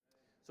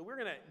So we're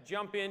going to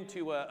jump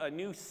into a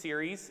new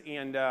series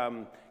and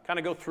kind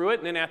of go through it.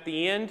 And then at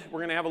the end, we're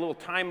going to have a little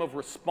time of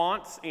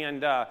response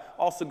and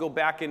also go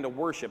back into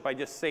worship. I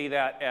just say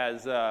that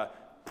as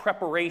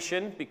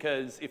preparation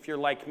because if you're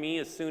like me,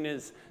 as soon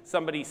as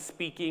somebody's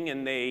speaking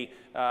and they,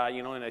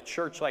 in a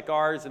church like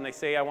ours, and they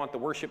say, I want the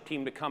worship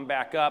team to come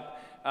back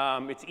up,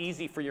 it's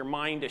easy for your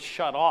mind to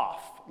shut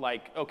off.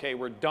 Like, okay,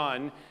 we're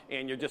done,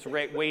 and you're just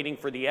waiting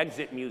for the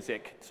exit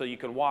music so you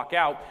can walk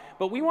out.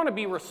 But we want to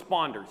be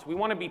responders. We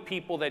want to be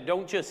people that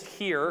don't just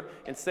hear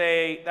and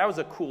say, that was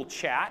a cool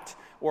chat,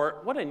 or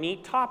what a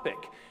neat topic,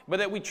 but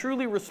that we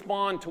truly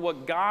respond to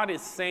what God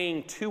is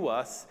saying to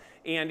us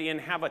and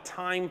have a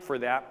time for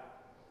that.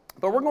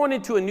 But we're going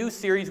into a new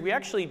series. We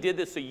actually did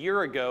this a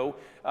year ago,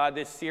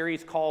 this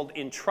series called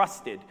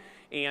Entrusted.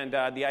 And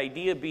the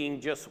idea being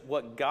just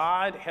what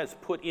God has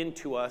put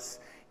into us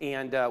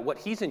and what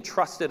He's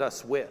entrusted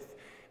us with.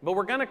 But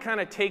we're going to kind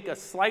of take a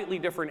slightly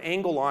different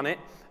angle on it.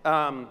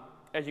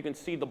 As you can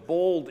see, the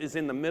bold is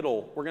in the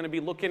middle. We're going to be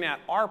looking at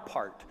our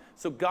part.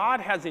 So God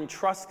has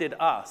entrusted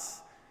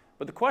us.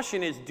 But the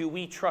question is, do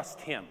we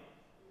trust Him?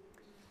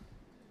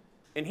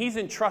 And He's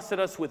entrusted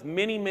us with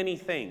many, many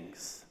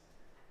things.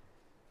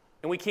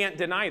 And we can't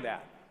deny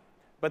that.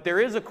 But there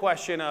is a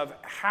question of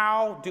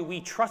how do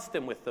we trust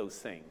Him with those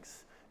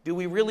things? Do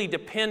we really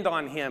depend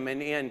on Him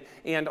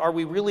and are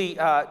we really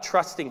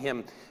trusting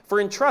Him?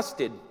 For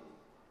entrusted,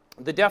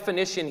 the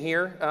definition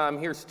here,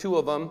 here's two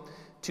of them,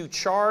 to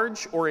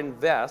charge or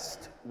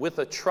invest with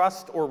a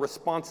trust or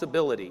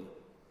responsibility.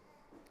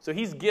 So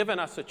He's given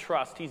us a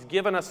trust. He's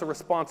given us a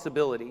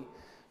responsibility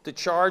to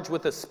charge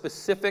with a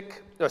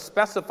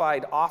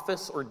specified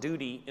office or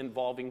duty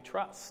involving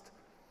trust.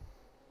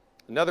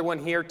 Another one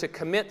here, to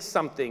commit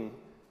something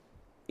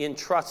in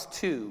trust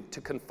to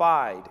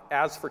confide,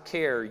 as for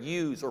care,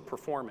 use, or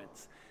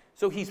performance.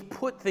 So He's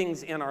put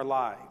things in our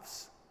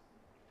lives.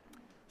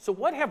 So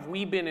what have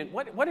we been in,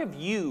 what have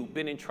you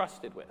been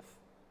entrusted with?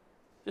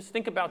 Just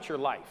think about your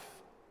life.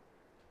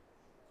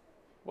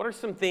 What are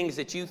some things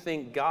that you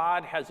think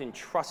God has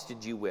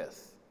entrusted you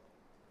with?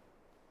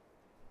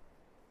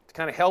 To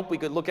kind of help, we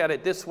could look at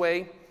it this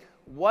way.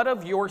 What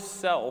of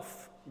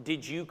yourself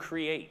did you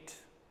create?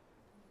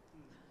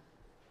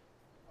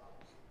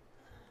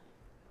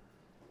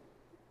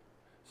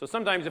 So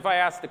sometimes if I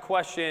ask the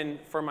question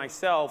for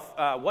myself,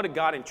 what did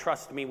God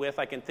entrust me with,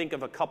 I can think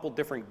of a couple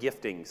different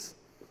giftings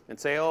and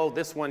say, oh,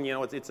 this one,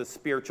 it's a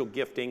spiritual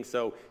gifting,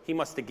 so He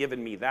must have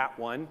given me that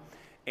one.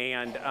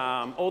 And,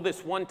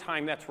 this one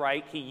time, that's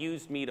right, He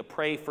used me to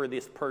pray for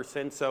this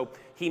person, so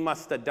He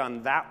must have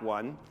done that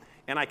one.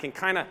 And I can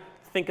kind of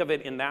think of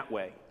it in that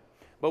way.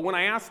 But when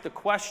I ask the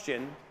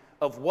question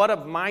of what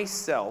of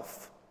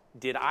myself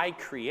did I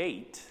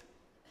create,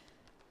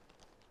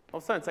 all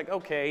of a sudden it's like,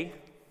 okay,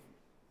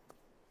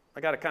 I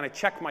got to kind of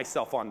check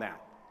myself on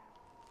that.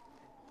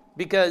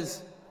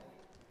 Because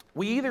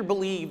we either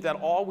believe that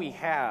all we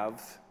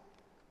have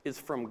is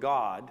from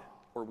God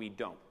or we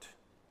don't.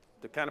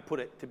 To kind of put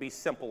it, to be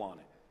simple on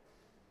it.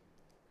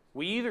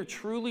 We either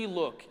truly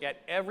look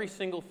at every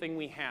single thing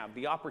we have,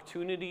 the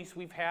opportunities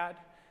we've had,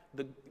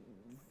 the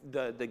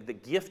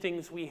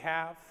giftings we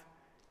have,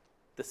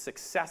 the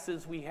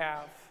successes we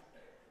have,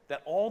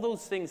 that all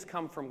those things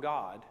come from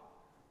God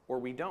or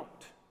we don't.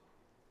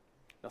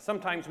 Now,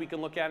 sometimes we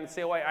can look at it and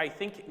say, oh, I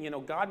think,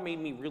 God made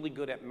me really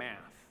good at math.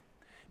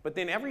 But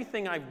then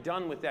everything I've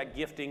done with that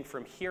gifting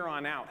from here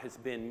on out has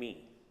been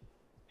me.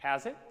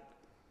 Has it?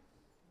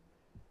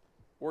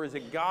 Or is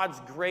it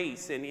God's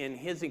grace and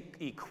His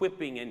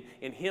equipping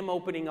and Him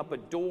opening up a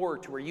door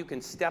to where you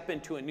can step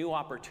into a new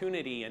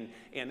opportunity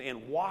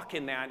and walk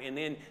in that, and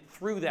then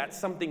through that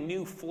something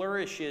new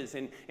flourishes,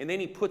 and then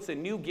He puts a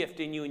new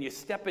gift in you and you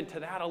step into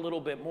that a little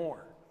bit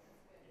more.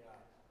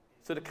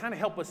 So to kind of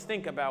help us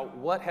think about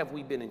what have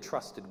we been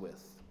entrusted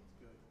with.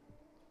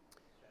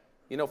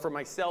 For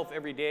myself,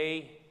 every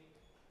day,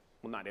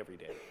 well, not every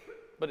day,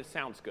 but it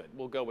sounds good.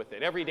 We'll go with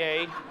it. Every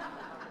day,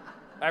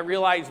 I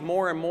realize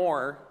more and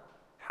more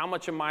how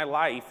much of my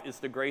life is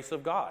the grace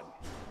of God.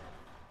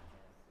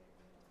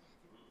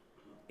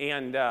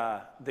 And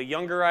the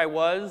younger I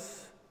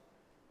was,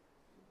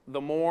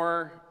 the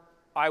more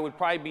I would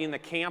probably be in the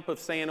camp of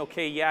saying,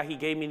 okay, yeah, He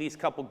gave me these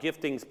couple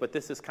giftings, but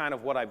this is kind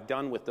of what I've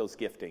done with those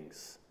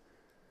giftings.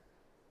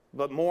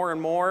 But more and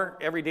more,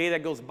 every day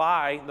that goes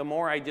by, the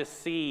more I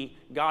just see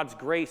God's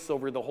grace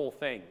over the whole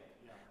thing.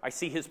 I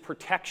see His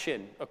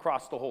protection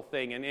across the whole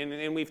thing.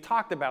 And we've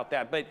talked about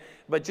that,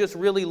 but just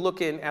really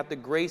looking at the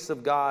grace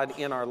of God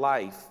in our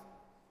life.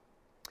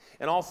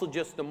 And also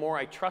just the more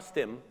I trust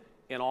Him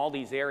in all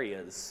these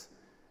areas,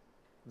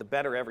 the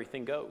better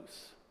everything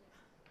goes.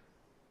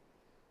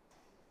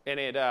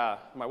 And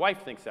my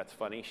wife thinks that's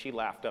funny. She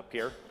laughed up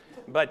here.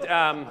 But...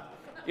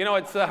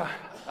 it's,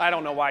 I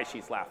don't know why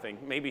she's laughing.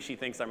 Maybe she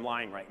thinks I'm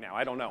lying right now.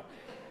 I don't know.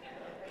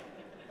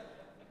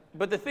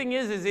 But the thing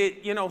is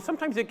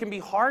sometimes it can be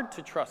hard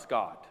to trust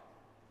God.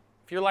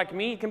 If you're like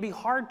me, it can be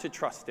hard to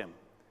trust Him.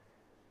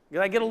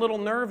 I get a little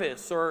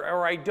nervous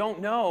or I don't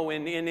know,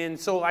 and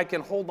so I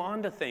can hold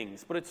on to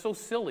things. But it's so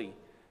silly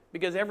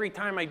because every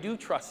time I do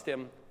trust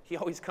Him, He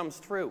always comes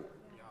through.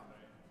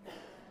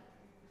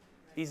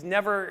 He's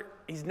never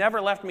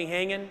left me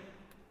hanging.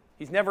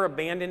 He's never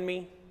abandoned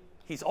me.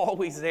 He's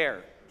always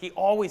there. He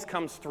always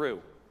comes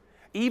through.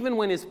 Even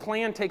when his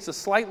plan takes a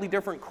slightly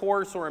different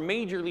course or a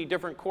majorly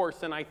different course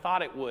than I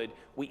thought it would,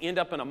 we end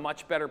up in a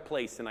much better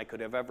place than I could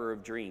have ever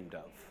have dreamed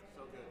of.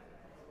 So good.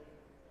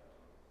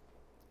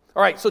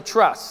 All right, so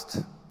trust.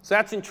 So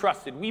that's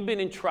entrusted. We've been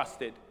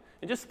entrusted.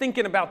 And just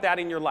thinking about that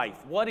in your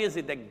life, what is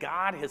it that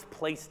God has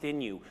placed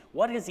in you?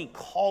 What has he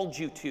called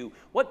you to?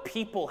 What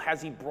people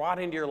has he brought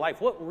into your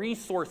life? What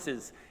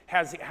resources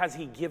has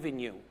he given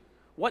you?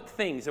 What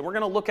things? And we're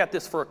going to look at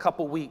this for a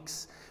couple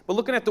weeks. But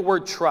looking at the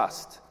word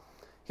trust,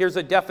 here's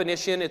a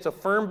definition. It's a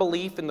firm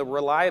belief in the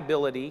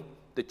reliability,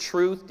 the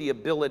truth, the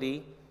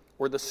ability,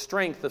 or the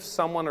strength of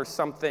someone or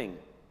something.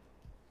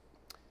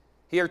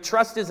 Here,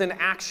 trust is an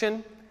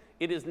action.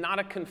 It is not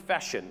a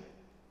confession.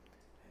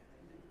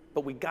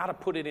 But we got to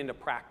put it into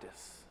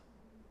practice.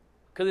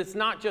 Because it's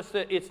not just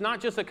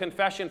a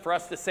confession for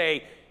us to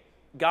say,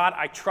 God,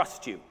 I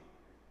trust you.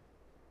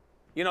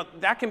 You know,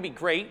 that can be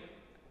great.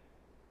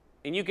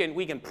 And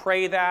we can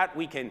pray that,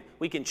 we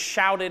can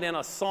shout it in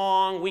a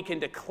song, we can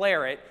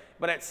declare it,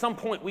 but at some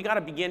point we got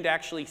to begin to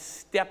actually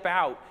step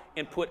out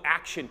and put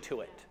action to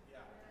it.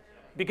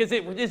 Because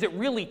is it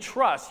really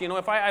trust? You know,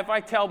 if I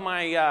tell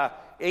my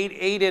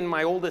Aiden,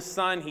 my oldest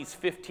son, he's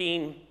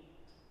 15,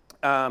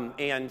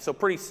 and so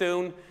pretty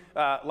soon,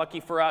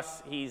 lucky for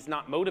us, he's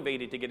not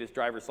motivated to get his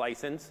driver's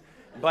license,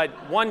 but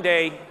one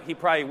day he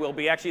probably will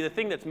be. Actually, the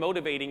thing that's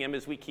motivating him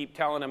is we keep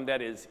telling him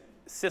that his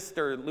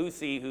sister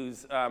Lucy,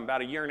 who's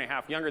about a year and a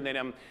half younger than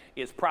him,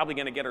 is probably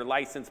going to get her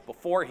license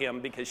before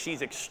him because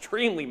she's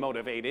extremely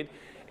motivated,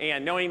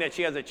 and knowing that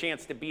she has a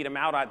chance to beat him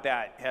out at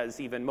that has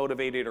even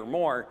motivated her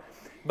more.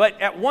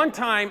 But at one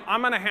time,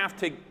 I'm going to have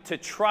to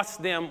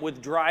trust them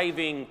with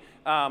driving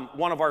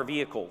one of our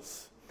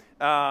vehicles,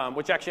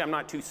 which actually I'm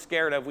not too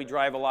scared of. We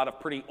drive a lot of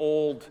pretty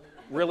old,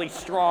 really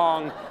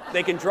strong,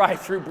 they can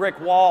drive through brick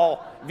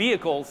wall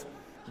vehicles,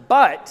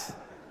 but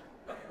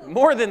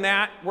more than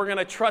that, we're going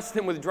to trust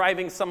him with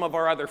driving some of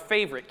our other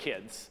favorite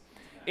kids.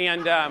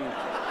 And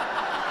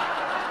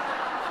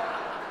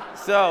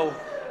so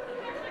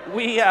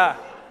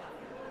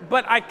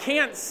but I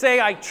can't say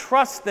I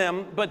trust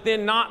them, but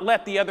then not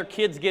let the other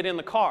kids get in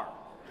the car.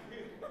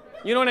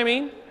 You know what I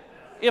mean?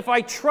 If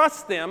I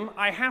trust them,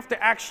 I have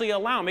to actually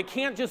allow them. It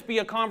can't just be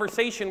a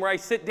conversation where I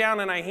sit down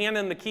and I hand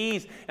them the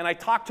keys and I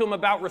talk to them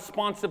about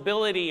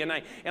responsibility and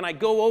I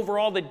go over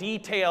all the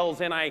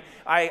details and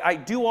I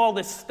do all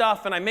this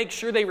stuff and I make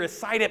sure they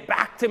recite it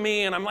back to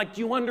me and I'm like,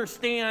 do you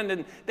understand?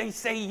 And they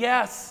say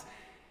yes.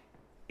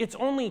 It's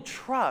only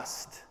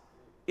trust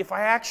if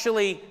I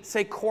actually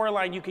say,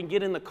 Coraline, you can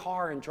get in the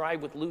car and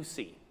drive with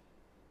Lucy.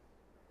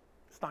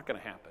 It's not going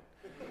to happen.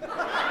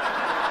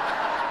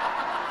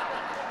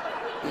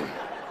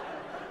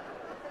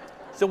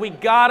 So we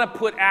gotta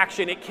put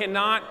action.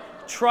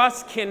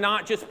 Trust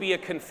cannot just be a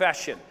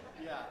confession.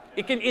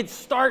 It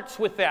starts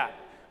with that.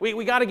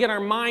 We gotta get our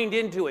mind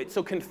into it.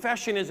 So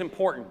confession is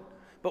important.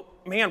 But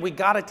man, we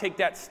gotta take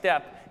that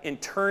step and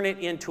turn it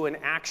into an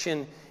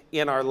action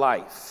in our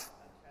life.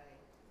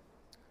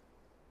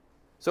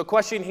 So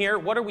question here,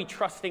 what are we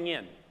trusting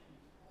in?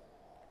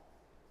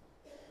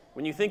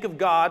 When you think of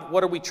God,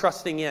 what are we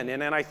trusting in?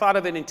 And I thought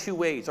of it in two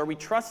ways. Are we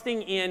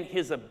trusting in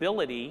his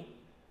ability,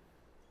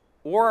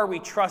 or are we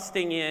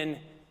trusting in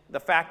the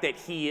fact that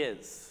he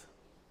is?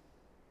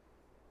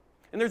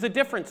 And there's a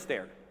difference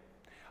there.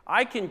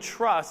 I can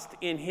trust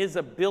in his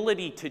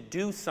ability to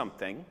do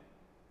something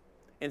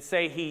and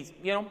say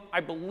I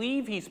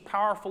believe he's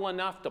powerful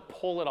enough to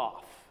pull it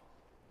off.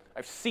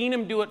 I've seen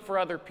him do it for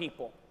other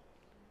people.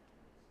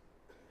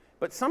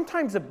 But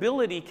sometimes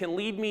ability can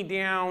lead me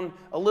down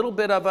a little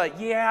bit of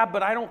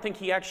but I don't think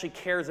he actually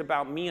cares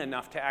about me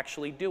enough to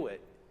actually do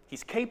it.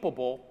 He's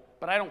capable,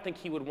 but I don't think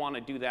he would want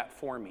to do that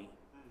for me.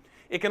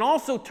 It can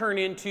also turn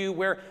into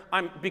where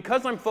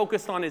because I'm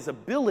focused on his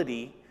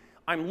ability,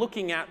 I'm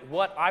looking at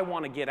what I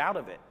want to get out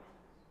of it.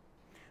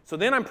 So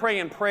then I'm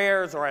praying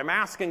prayers, or I'm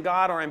asking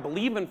God, or I'm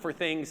believing for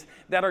things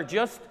that are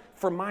just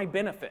for my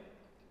benefit.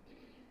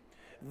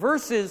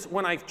 Versus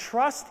when I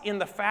trust in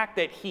the fact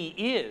that he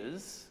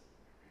is,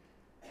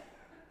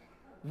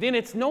 then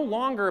it's no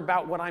longer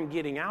about what I'm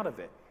getting out of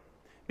it,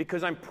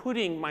 because I'm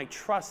putting my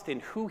trust in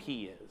who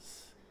he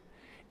is.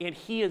 And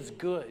he is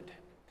good,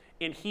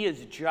 and he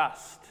is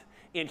just,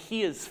 and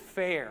he is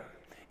fair,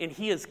 and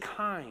he is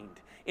kind,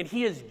 and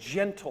he is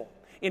gentle,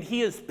 and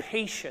he is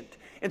patient.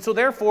 And so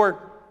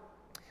therefore,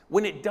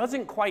 when it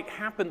doesn't quite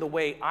happen the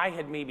way I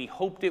had maybe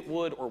hoped it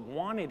would or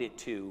wanted it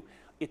to,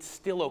 it's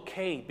still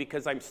okay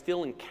because I'm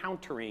still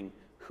encountering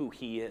who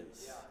he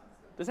is. Yeah.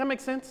 Does that make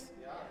sense?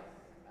 Yeah.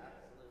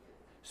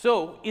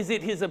 So, is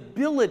it his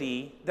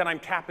ability that I'm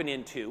tapping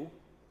into?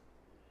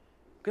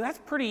 Because that's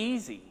pretty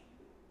easy.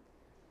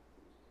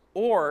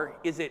 Or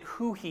is it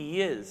who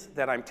he is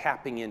that I'm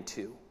tapping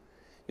into? You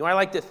know, I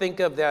like to think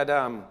of that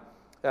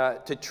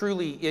to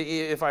truly,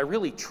 if I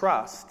really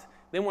trust,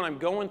 then when I'm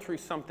going through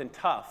something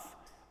tough,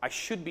 I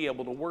should be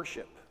able to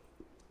worship.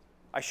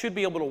 I should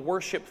be able to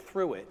worship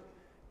through it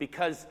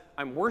because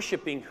I'm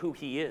worshiping who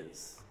he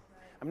is.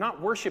 I'm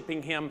not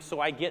worshiping him so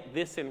I get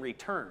this in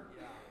return.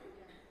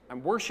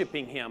 I'm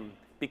worshiping him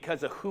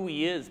because of who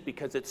he is,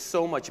 because it's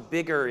so much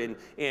bigger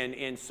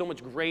and so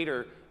much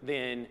greater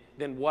than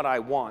what I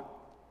want.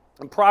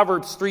 In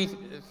Proverbs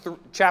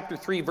chapter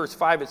 3, verse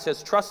 5, it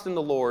says, "Trust in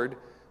the Lord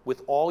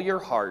with all your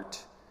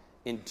heart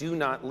and do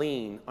not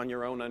lean on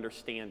your own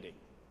understanding."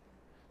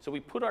 So we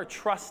put our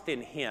trust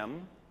in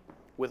him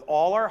with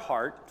all our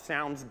heart.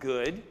 Sounds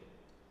good.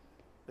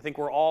 I think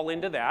we're all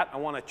into that. I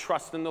want to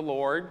trust in the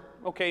Lord.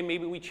 Okay,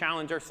 maybe we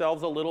challenge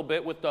ourselves a little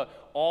bit with the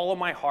all of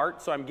my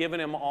heart, so I'm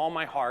giving him all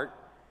my heart.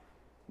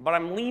 But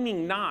I'm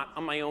leaning not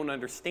on my own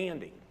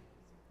understanding.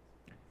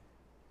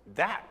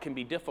 That can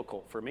be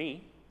difficult for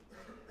me.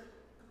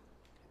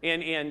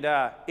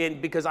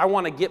 And because I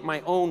want to get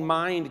my own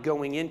mind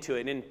going into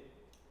it. And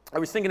I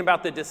was thinking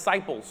about the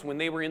disciples when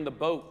they were in the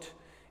boat,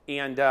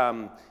 and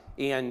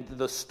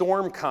the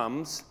storm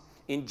comes,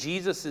 and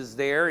Jesus is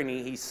there, and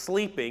he's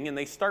sleeping, and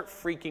they start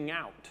freaking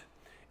out.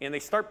 And they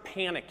start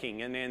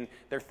panicking, and then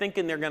they're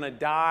thinking they're going to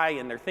die,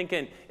 and they're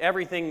thinking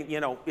everything,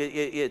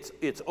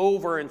 it's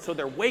over, and so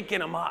they're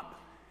waking him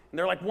up. And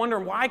they're like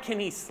wondering, why can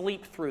he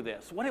sleep through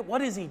this?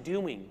 What is he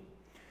doing?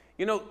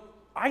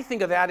 I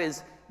think of that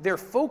as their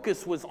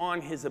focus was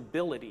on his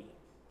ability.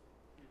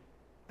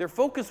 Their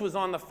focus was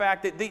on the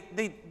fact that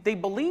they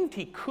believed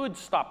he could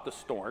stop the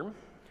storm.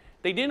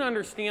 They didn't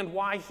understand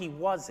why he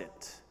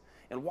wasn't.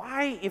 And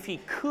why, if he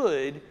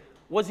could,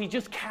 was he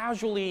just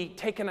casually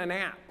taking a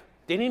nap?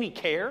 Didn't he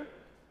care?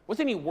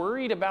 Wasn't he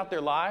worried about their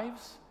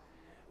lives?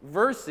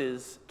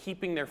 Versus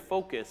keeping their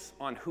focus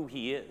on who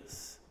he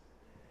is.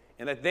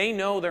 And that they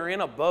know they're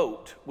in a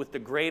boat with the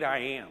great I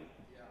am.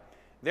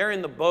 They're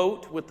in the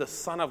boat with the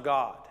Son of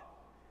God.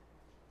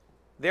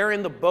 They're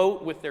in the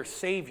boat with their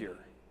Savior.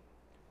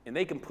 And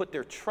they can put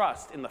their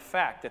trust in the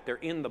fact that they're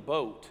in the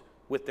boat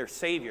with their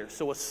Savior.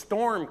 So a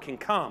storm can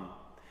come.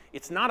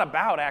 It's not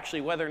about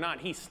actually whether or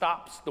not he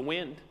stops the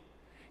wind.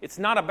 It's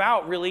not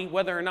about really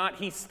whether or not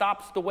he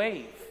stops the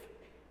wave.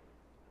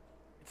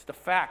 It's the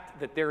fact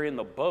that they're in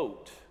the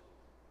boat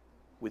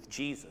with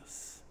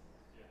Jesus.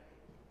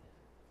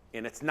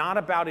 And it's not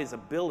about his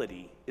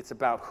ability, it's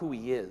about who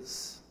he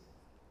is.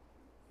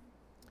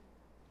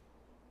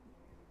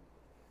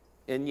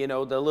 And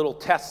the little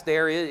test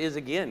there is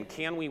again,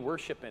 can we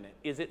worship in it?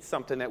 Is it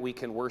something that we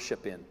can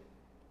worship in?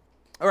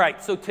 All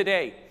right, so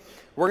today,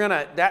 we're going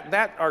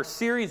to, our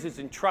series is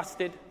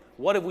entrusted.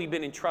 What have we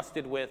been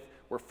entrusted with?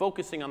 We're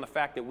focusing on the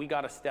fact that we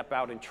got to step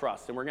out and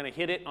trust. And we're going to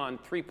hit it on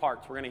 3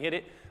 parts. We're going to hit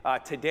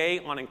it today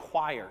on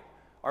inquire.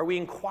 Are we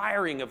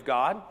inquiring of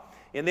God?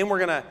 And then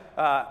we're going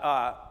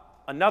to,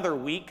 another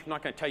week, I'm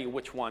not going to tell you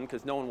which one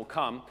because no one will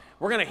come.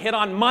 We're going to hit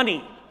on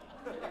money.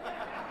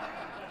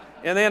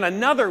 And then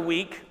another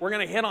week, we're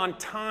going to hit on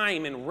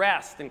time and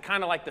rest and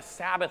kind of like the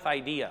Sabbath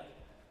idea.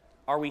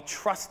 Are we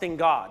trusting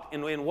God?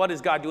 And what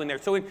is God doing there?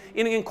 So in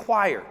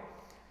inquire,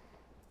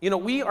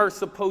 we are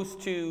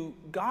supposed to,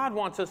 God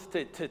wants us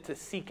to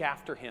seek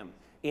after him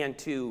and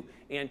to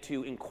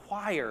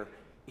inquire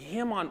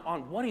him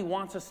on what he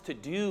wants us to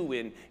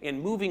do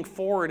and moving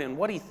forward and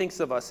what he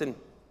thinks of us. And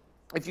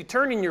if you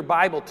turn in your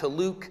Bible to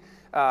Luke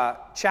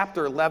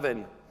chapter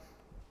 11,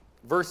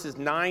 verses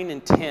 9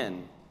 and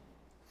 10,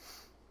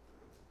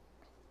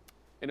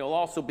 and it'll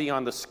also be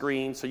on the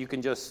screen, so you can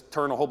just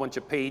turn a whole bunch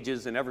of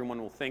pages and everyone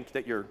will think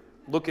that you're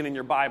looking in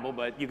your Bible,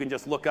 but you can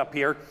just look up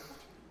here.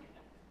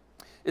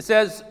 It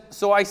says,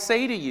 "So I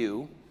say to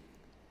you,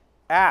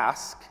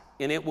 ask,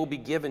 and it will be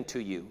given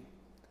to you.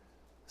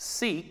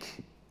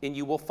 Seek, and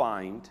you will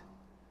find.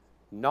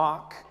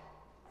 Knock,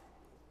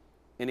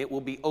 and it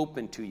will be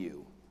opened to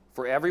you.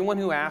 For everyone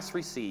who asks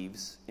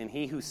receives, and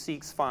he who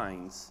seeks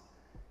finds,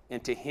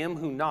 and to him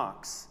who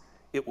knocks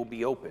it will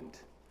be opened."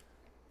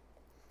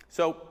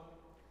 So,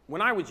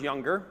 when I was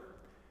younger,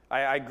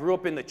 I grew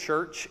up in the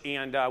church,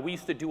 and we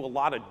used to do a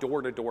lot of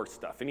door-to-door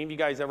stuff. Any of you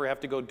guys ever have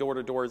to go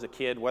door-to-door as a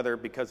kid, whether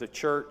because of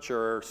church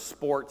or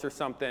sports or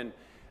something?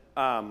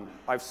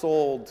 I've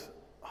sold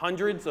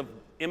hundreds of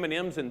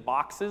M&Ms in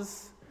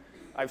boxes.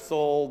 I've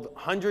sold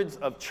hundreds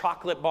of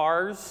chocolate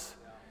bars,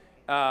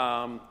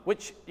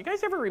 which, you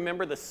guys ever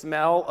remember the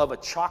smell of a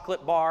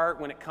chocolate bar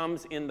when it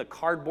comes in the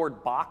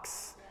cardboard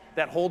box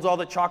that holds all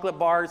the chocolate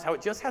bars, how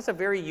it just has a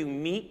very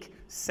unique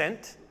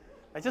scent?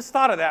 I just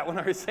thought of that when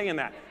I was saying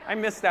that. I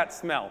miss that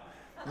smell.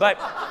 But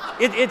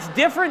it's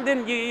different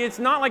than, it's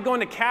not like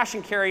going to cash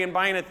and carry and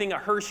buying a thing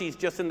of Hershey's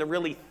just in the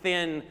really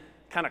thin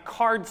kind of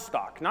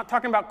cardstock. Not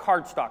talking about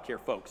cardstock here,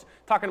 folks.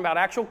 Talking about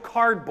actual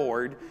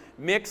cardboard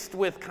mixed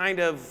with kind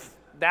of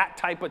that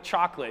type of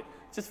chocolate.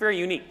 It's just very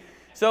unique.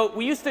 So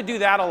we used to do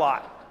that a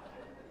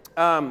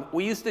lot.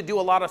 We used to do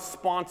a lot of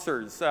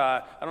sponsors.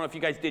 I don't know if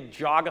you guys did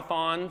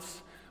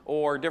jog-a-thons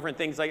or different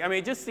things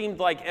it just seemed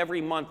like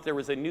every month there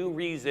was a new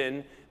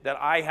reason that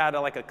I had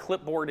a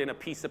clipboard and a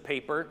piece of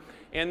paper.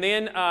 And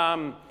then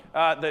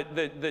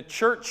the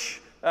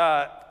church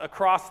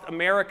across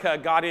America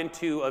got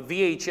into a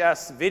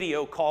VHS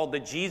video called the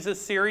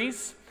Jesus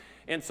Series.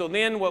 And so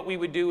then what we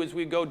would do is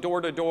we'd go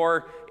door to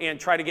door and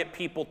try to get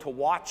people to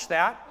watch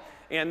that.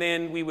 And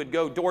then we would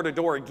go door to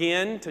door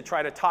again to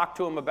try to talk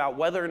to them about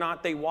whether or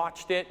not they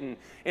watched it.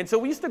 And so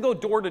we used to go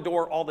door to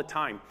door all the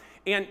time.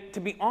 And to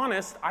be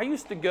honest, I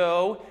used to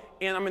go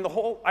and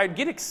I'd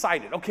get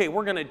excited. Okay,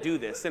 we're going to do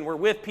this. And we're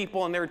with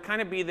people and there would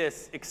kind of be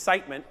this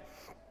excitement.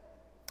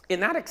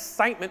 And that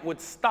excitement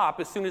would stop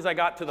as soon as I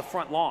got to the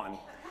front lawn.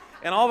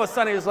 And all of a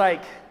sudden it was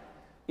like,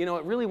 it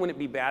really wouldn't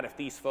be bad if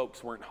these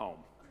folks weren't home.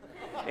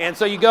 And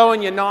so you go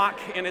and you knock,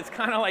 and it's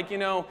kind of like,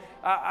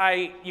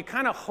 you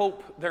kind of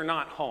hope they're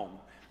not home.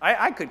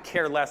 I could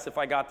care less if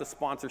I got the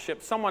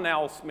sponsorship. Someone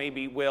else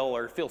maybe will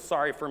or feel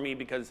sorry for me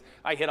because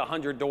I hit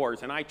 100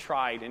 doors and I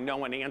tried and no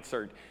one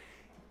answered.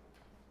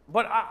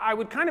 But I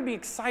would kind of be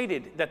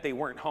excited that they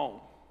weren't home.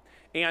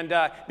 And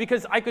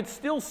because I could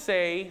still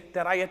say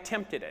that I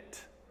attempted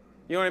it.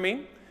 You know what I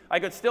mean? I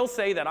could still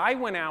say that I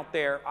went out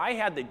there, I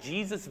had the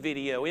Jesus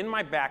video in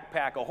my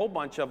backpack, a whole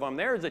bunch of them.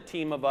 There's a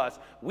team of us.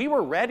 We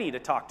were ready to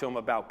talk to them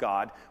about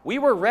God. We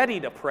were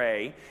ready to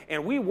pray,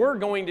 and we were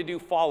going to do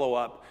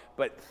follow-up,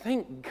 but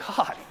thank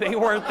God they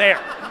weren't there.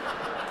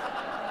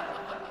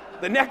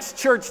 The next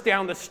church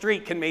down the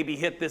street can maybe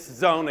hit this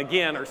zone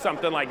again or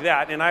something like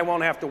that, and I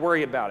won't have to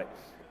worry about it.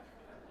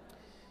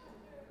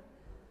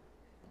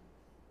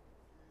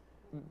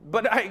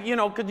 But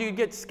could you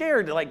get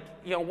scared?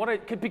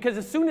 Because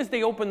as soon as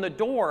they open the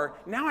door,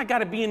 now I got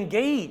to be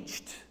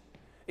engaged.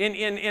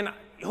 And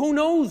who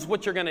knows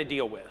what you're going to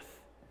deal with?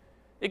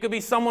 It could be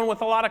someone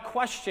with a lot of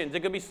questions. It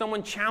could be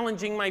someone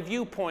challenging my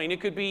viewpoint.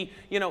 It could be,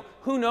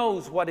 who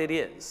knows what it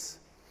is.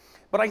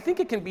 But I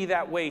think it can be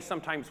that way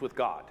sometimes with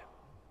God,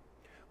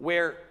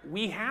 where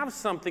we have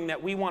something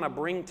that we want to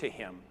bring to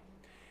Him,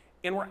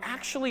 and we're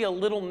actually a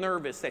little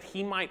nervous that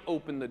He might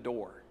open the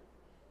door.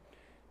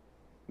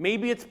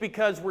 Maybe it's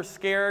because we're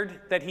scared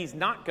that He's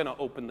not going to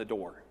open the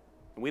door,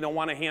 and we don't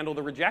want to handle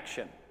the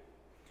rejection.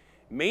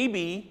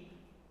 Maybe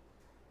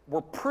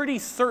we're pretty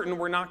certain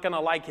we're not going to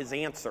like His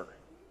answer.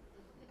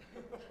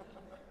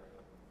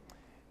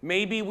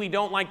 Maybe we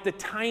don't like the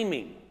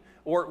timing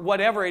or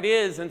whatever it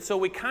is, and so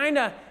we kind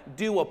of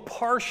do a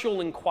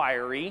partial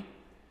inquiry,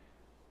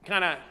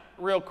 kind of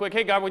real quick.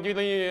 Hey, God, would you?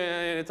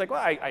 And it's like, well,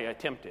 I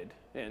attempted,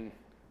 and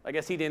I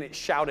guess He didn't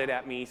shout it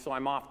at me, so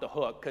I'm off the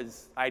hook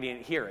because I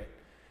didn't hear it.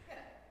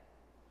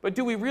 But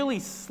do we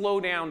really slow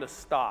down to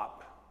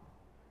stop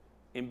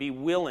and be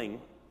willing,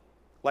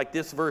 like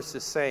this verse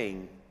is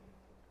saying,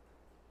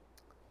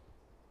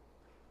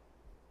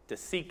 to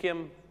seek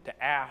Him,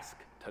 to ask,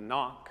 to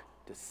knock,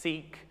 to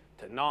seek,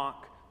 to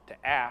knock, to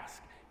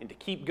ask, and to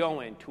keep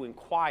going, to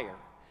inquire,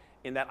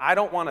 in that I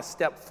don't want to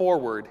step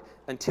forward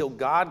until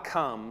God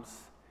comes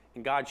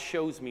and God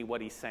shows me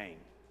what He's saying.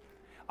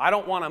 I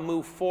don't want to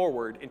move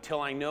forward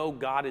until I know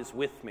God is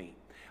with me.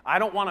 I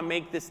don't want to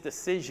make this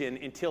decision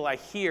until I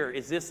hear,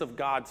 is this of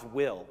God's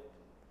will?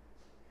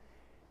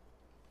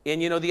 And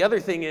the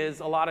other thing is,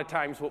 a lot of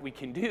times what we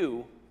can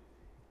do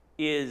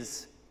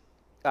is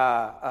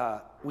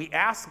we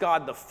ask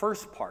God the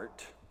first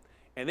part,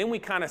 and then we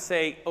kind of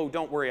say, oh,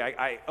 don't worry,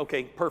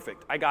 okay,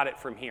 perfect, I got it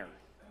from here.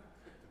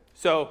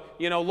 So,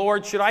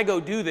 Lord, should I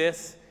go do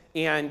this?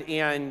 And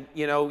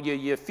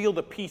you feel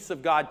the peace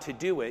of God to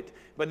do it,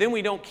 but then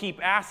we don't keep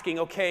asking,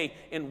 okay,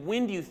 and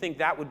when do you think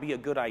that would be a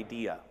good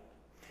idea?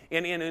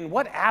 And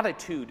what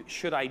attitude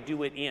should I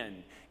do it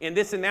in? And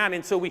this and that.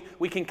 And so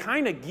we can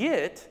kind of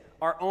get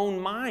our own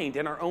mind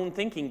and our own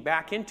thinking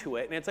back into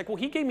it. And it's like, well,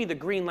 He gave me the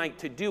green light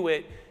to do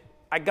it.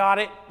 I got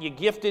it. You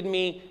gifted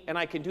me, and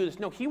I can do this.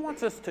 No, He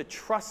wants us to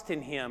trust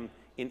in Him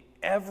in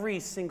every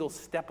single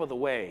step of the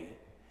way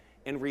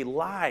and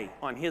rely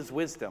on His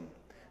wisdom,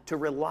 to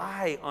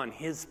rely on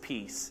His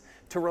peace,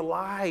 to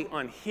rely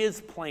on His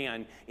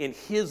plan and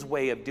His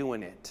way of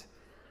doing it.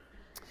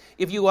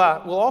 If you will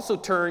also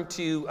turn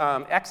to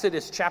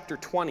Exodus chapter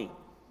 20.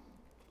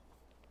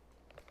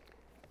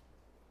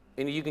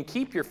 And you can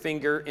keep your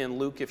finger in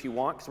Luke if you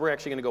want, because we're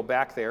actually going to go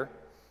back there.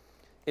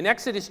 In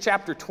Exodus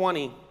chapter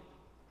 20,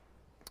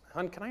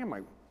 hon, can I have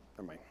my,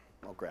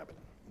 I'll grab it,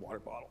 water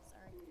bottle.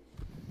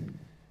 Sorry.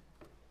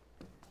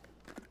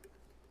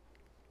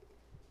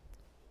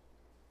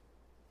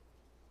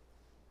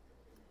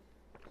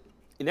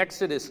 In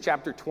Exodus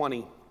chapter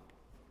 20,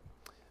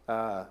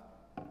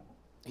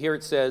 here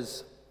it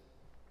says,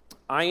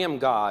 I am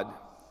God.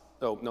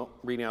 Oh, no,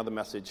 reading out the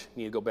Message.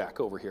 You need to go back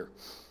over here.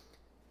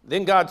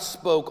 Then God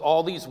spoke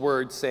all these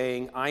words,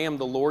 saying, I am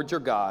the Lord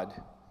your God,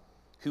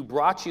 who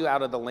brought you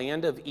out of the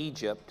land of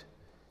Egypt,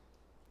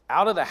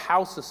 out of the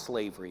house of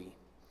slavery.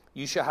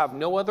 You shall have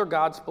no other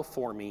gods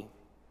before me.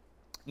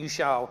 You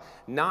shall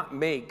not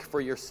make for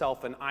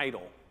yourself an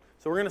idol.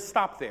 So we're going to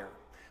stop there.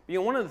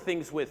 One of the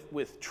things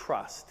with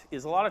trust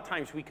is a lot of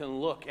times we can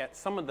look at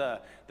some of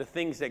the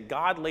things that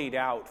God laid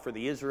out for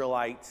the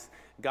Israelites,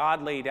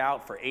 God laid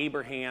out for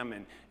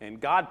Abraham,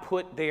 and God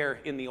put there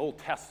in the Old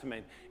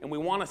Testament. And we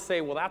want to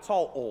say, well, that's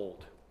all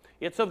old.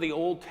 It's of the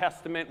Old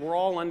Testament. We're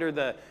all under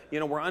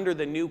we're under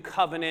the new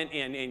covenant,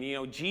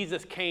 and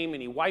Jesus came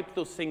and He wiped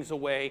those things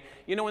away.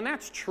 And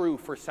that's true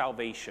for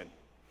salvation.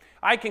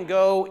 I can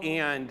go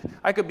and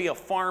I could be a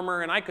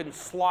farmer and I could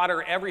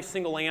slaughter every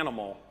single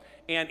animal,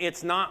 and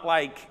it's not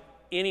like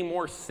any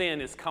more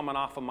sin is coming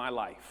off of my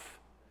life.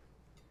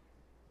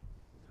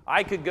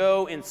 I could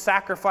go and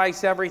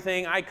sacrifice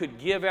everything, I could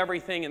give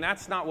everything, and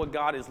that's not what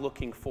God is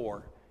looking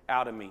for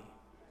out of me.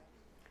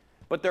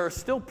 But there are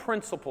still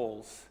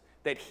principles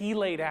that he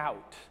laid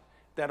out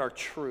that are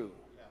true.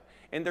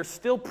 And there's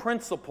still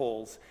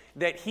principles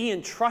that he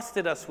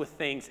entrusted us with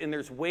things, and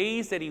there's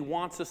ways that he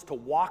wants us to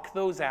walk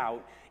those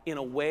out in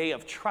a way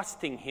of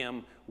trusting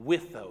him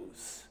with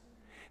those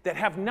that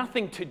have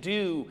nothing to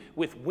do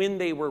with when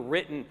they were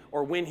written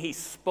or when he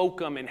spoke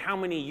them and how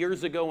many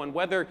years ago, and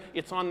whether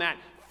it's on that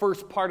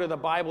first part of the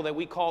Bible that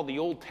we call the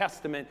Old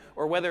Testament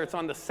or whether it's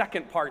on the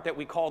second part that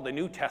we call the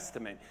New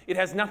Testament. It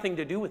has nothing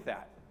to do with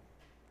that.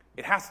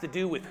 It has to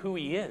do with who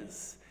he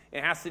is.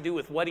 It has to do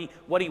with what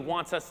he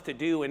wants us to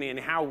do and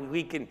how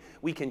we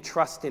can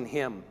trust in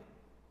him.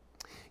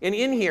 And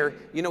in here,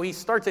 he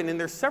starts in, and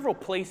there's several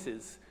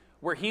places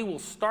where he will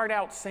start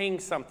out saying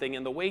something,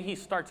 and the way he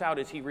starts out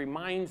is he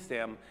reminds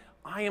them,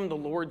 I am the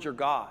Lord your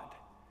God.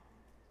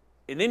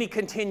 And then he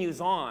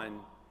continues on,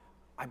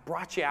 I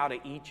brought you out of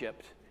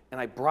Egypt, and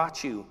I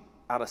brought you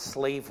out of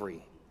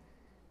slavery.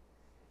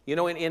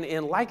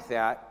 And like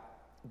that,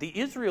 the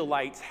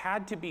Israelites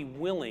had to be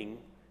willing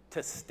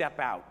to step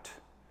out.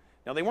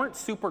 Now, they weren't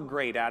super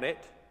great at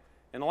it,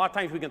 and a lot of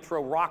times we can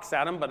throw rocks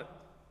at them, but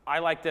I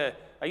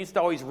used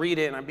to always read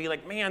it, and I'd be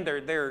like, man,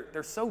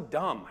 they're so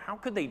dumb. How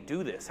could they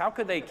do this? How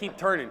could they keep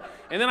turning?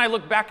 And then I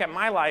look back at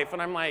my life,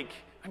 and I'm like,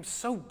 I'm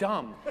so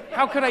dumb.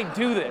 How could I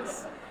do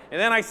this?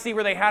 And then I see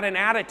where they had an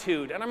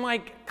attitude, and I'm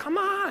like, come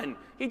on,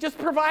 he just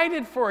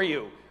provided for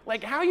you.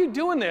 Like, how are you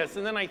doing this?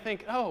 And then I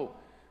think, oh,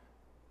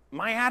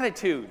 my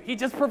attitude, he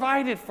just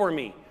provided for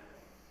me.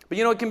 But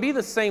it can be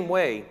the same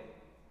way.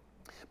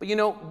 But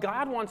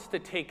God wants to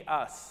take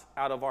us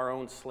out of our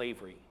own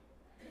slavery.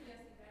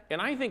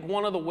 And I think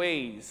one of the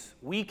ways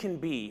we can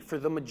be, for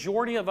the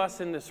majority of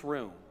us in this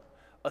room,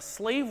 a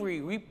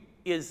slavery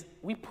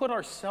we put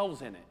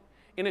ourselves in it.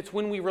 And it's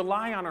when we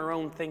rely on our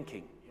own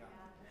thinking.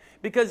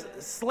 Because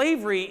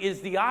slavery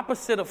is the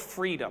opposite of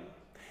freedom.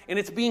 And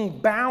it's being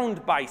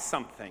bound by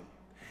something.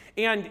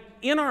 And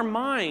in our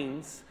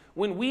minds,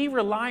 when we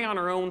rely on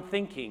our own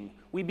thinking,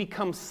 we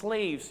become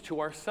slaves to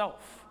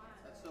ourselves.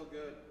 That's so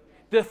good.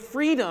 The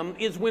freedom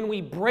is when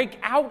we break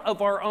out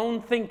of our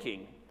own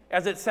thinking,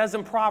 as it says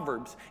in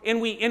Proverbs,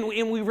 and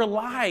we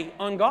rely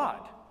on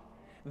God.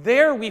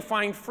 There we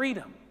find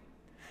freedom.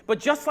 But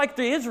just like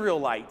the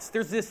Israelites,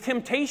 there's this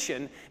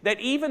temptation that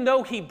even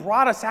though he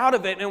brought us out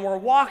of it and we're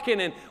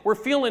walking and we're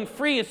feeling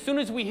free, as soon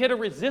as we hit a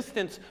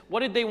resistance,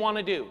 what did they want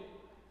to do?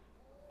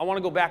 I want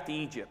to go back to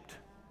Egypt.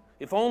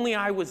 If only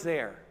I was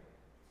there.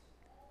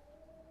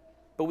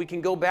 But we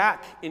can go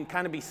back and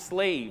kind of be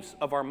slaves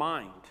of our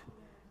mind.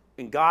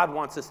 And God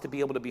wants us to be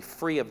able to be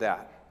free of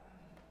that.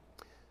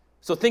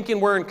 So thinking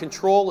we're in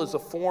control is a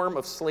form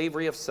of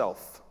slavery of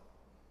self.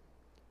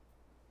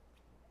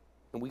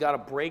 And we got to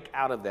break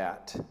out of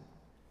that.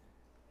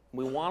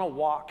 We want to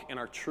walk in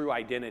our true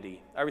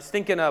identity. I was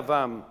thinking of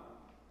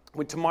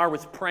when Tamar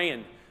was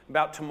praying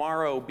about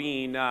tomorrow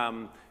being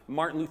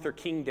Martin Luther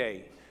King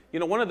Day.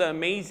 One of the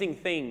amazing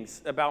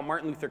things about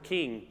Martin Luther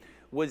King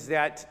was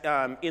that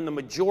in the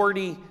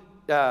majority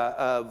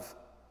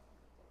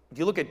if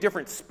you look at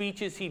different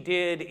speeches he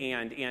did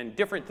and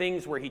different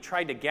things where he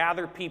tried to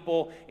gather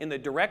people in the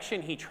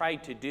direction he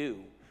tried to do,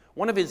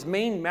 one of his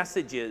main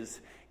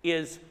messages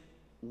is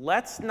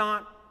let's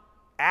not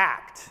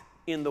act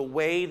in the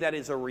way that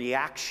is a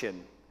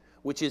reaction,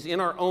 which is in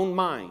our own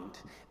mind,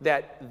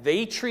 that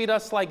they treat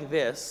us like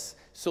this,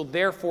 so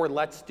therefore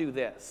let's do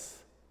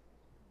this.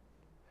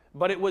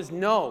 But it was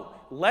no,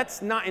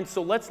 let's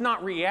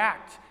not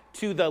react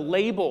to the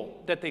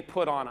label that they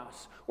put on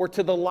us, or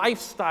to the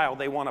lifestyle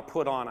they want to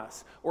put on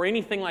us, or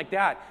anything like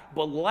that.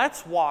 But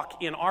let's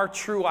walk in our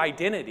true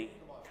identity.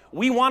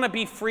 We want to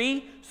be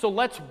free, so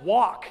let's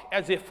walk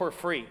as if we're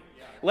free.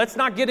 Let's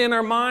not get in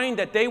our mind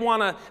that they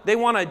want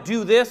to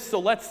do this, so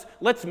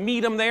let's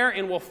meet them there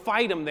and we'll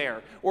fight them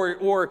there,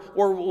 or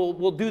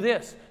we'll do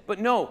this. But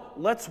no,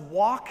 let's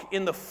walk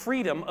in the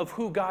freedom of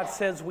who God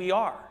says we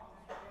are.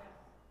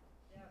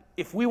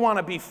 If we want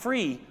to be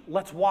free,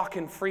 let's walk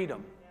in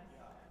freedom.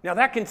 Now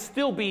that can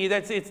still be,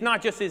 it's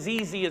not just as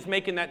easy as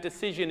making that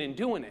decision and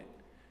doing it.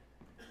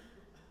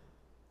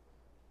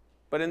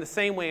 But in the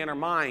same way in our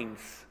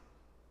minds,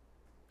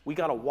 we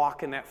got to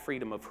walk in that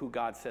freedom of who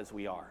God says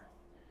we are.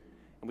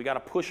 And we got to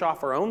push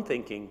off our own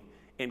thinking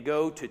and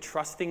go to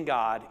trusting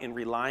God and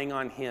relying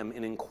on him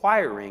and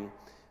inquiring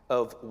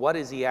of what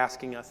is he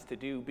asking us to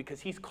do,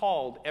 because he's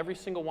called every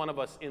single one of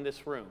us in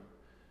this room,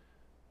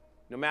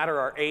 no matter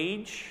our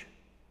age,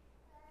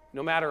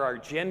 no matter our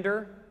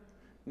gender,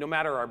 no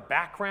matter our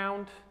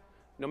background,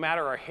 no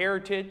matter our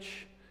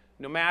heritage,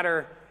 no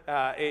matter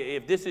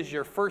if this is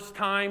your first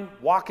time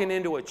walking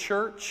into a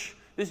church,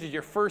 this is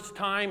your first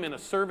time in a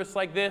service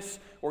like this,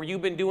 or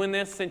you've been doing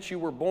this since you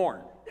were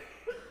born.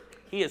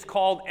 He has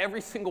called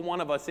every single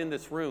one of us in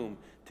this room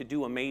to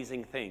do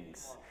amazing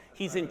things.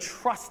 He's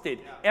entrusted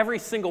every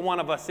single one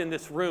of us in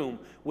this room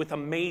with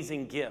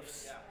amazing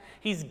gifts.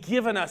 He's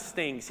given us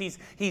things.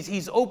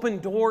 He's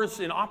opened doors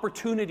and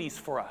opportunities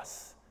for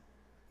us.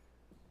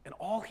 And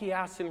all he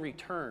asks in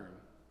return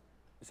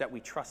is that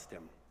we trust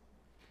him.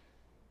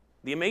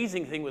 The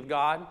amazing thing with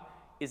God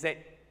is that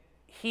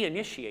he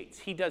initiates.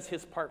 He does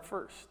his part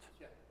first.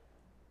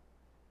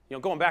 You know,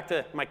 going back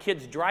to my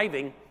kids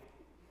driving,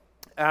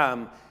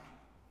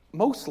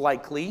 most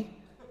likely,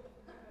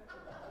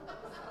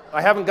 I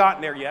haven't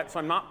gotten there yet, so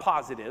I'm not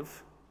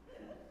positive,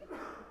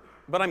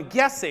 but I'm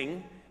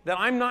guessing that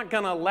I'm not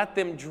going to let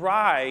them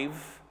drive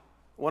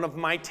one of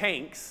my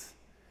tanks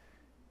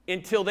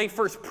until they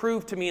first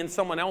prove to me in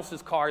someone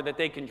else's car that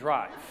they can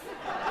drive.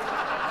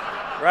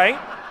 Right?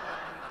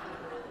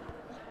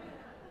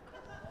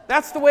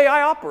 That's the way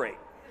I operate.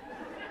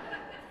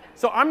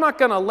 So I'm not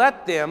going to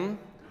let them,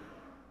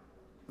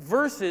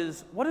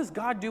 versus what does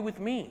God do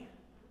with me?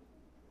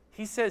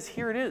 He says,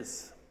 here it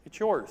is. It's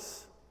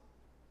yours.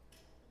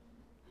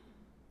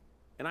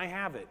 And I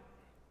have it.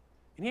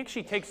 And he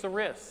actually takes a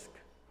risk.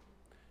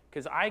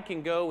 Because I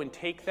can go and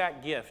take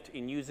that gift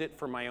and use it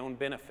for my own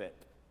benefit.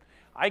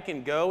 I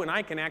can go and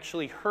I can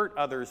actually hurt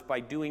others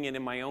by doing it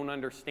in my own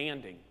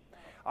understanding.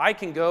 I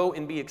can go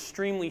and be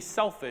extremely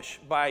selfish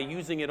by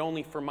using it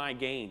only for my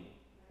gain.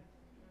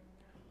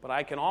 But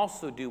I can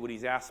also do what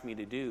he's asked me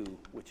to do,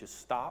 which is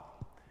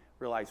stop,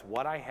 realize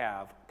what I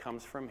have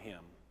comes from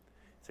him.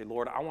 Say,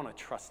 Lord, I want to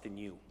trust in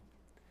you.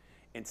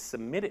 And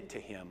submit it to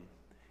him.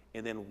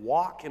 And then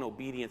walk in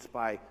obedience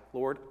by,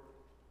 Lord,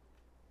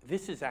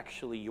 this is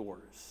actually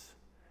yours.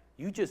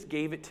 You just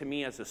gave it to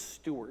me as a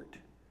steward.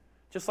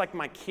 Just like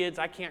my kids,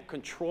 I can't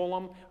control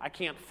them. I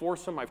can't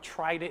force them. I've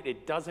tried it.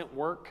 It doesn't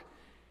work.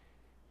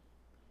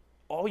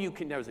 All you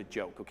can, that was a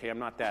joke, okay? I'm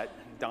not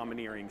that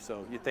domineering,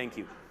 so thank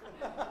you.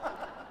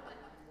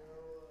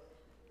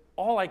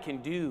 All I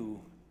can do,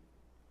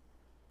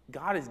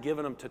 God has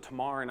given them to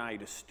Tamar and I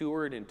to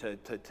steward and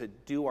to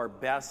do our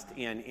best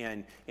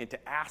and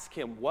to ask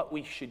him what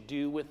we should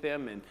do with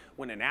them. And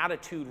when an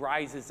attitude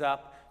rises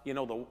up, you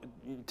know,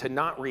 to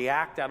not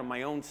react out of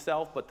my own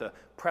self, but to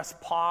press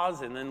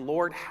pause and then,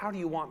 Lord, how do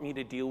you want me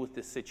to deal with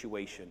this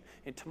situation?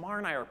 And Tamar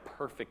and I are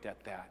perfect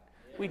at that.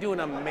 We do an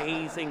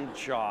amazing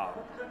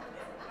job.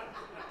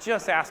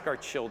 Just ask our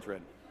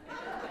children.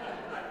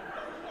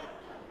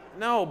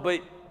 No,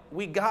 but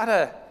we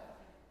gotta,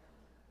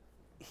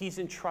 he's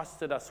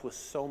entrusted us with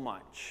so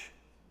much.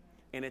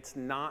 And it's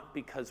not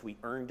because we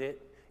earned it.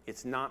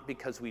 It's not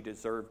because we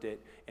deserved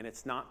it. And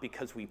it's not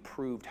because we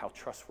proved how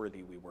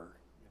trustworthy we were.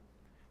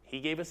 He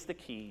gave us the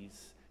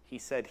keys. He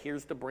said,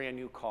 here's the brand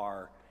new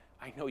car.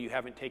 I know you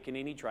haven't taken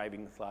any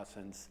driving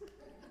lessons.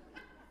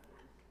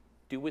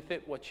 Do with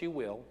it what you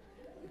will.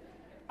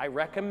 I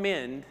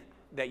recommend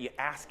that you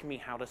ask me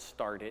how to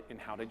start it and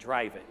how to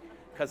drive it,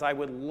 because I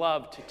would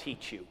love to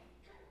teach you.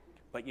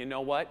 But you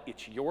know what?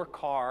 It's your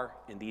car,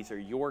 and these are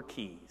your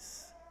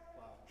keys.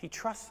 Wow. He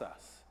trusts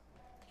us.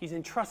 He's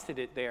entrusted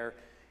it there.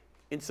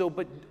 And so,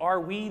 but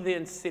are we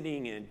then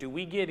sitting in? Do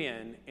we get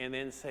in and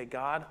then say,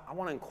 God, I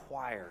want to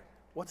inquire.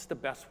 What's the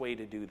best way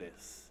to do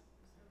this?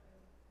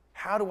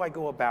 How do I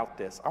go about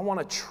this? I want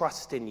to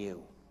trust in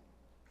you.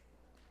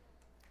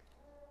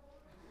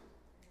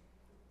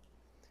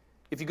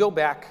 If you go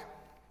back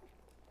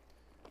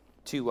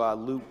to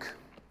Luke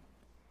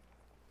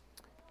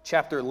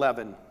chapter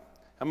 11,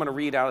 I'm going to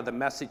read out of the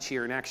Message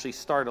here and actually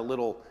start a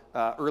little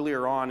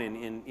earlier on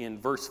in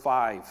verse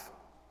 5.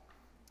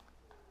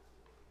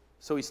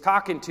 So he's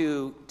talking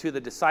to the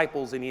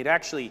disciples, and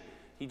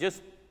he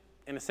just,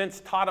 in a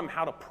sense, taught them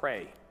how to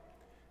pray.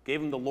 Gave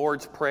them the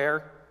Lord's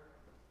Prayer.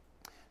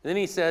 And then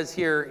he says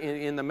here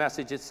in the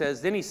Message, it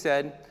says, then he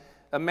said,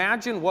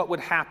 imagine what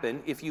would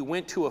happen if you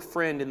went to a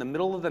friend in the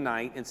middle of the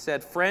night and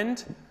said,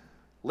 friend,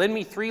 lend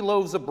me 3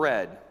 loaves of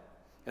bread.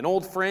 An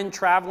old friend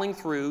traveling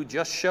through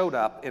just showed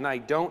up, and I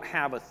don't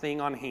have a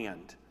thing on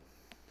hand.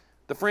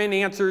 The friend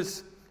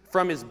answers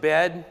from his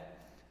bed,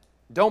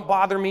 don't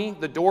bother me,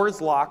 the door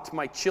is locked,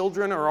 my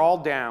children are all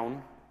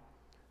down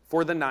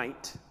for the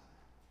night.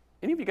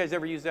 Any of you guys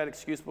ever used that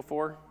excuse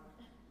before?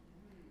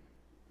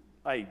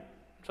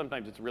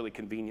 Sometimes it's a really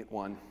convenient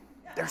one.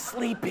 They're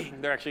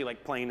sleeping. They're actually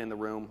like playing in the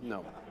room.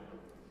 No.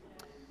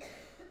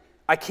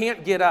 I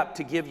can't get up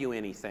to give you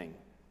anything.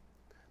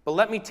 But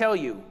let me tell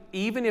you,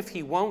 even if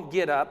he won't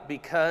get up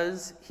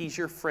because he's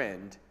your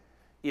friend,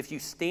 if you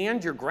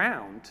stand your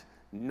ground,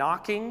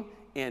 knocking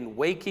and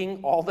waking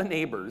all the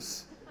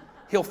neighbors,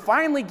 he'll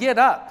finally get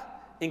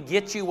up and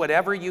get you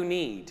whatever you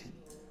need.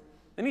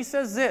 Then he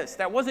says this,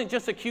 that wasn't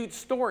just a cute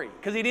story,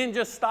 because he didn't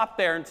just stop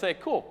there and say,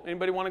 cool,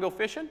 anybody want to go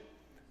fishing?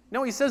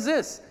 No, he says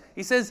this.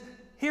 He says,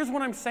 here's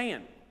what I'm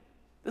saying.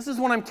 This is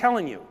what I'm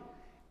telling you.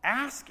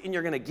 Ask and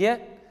you're going to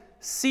get.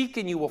 Seek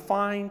and you will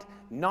find.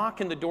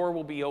 Knock and the door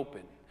will be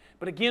open.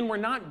 But again, we're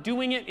not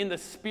doing it in the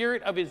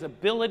spirit of his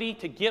ability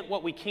to get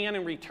what we can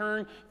in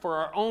return for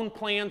our own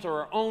plans or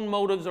our own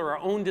motives or our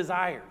own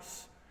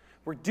desires.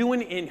 We're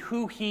doing it in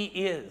who he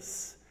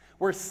is.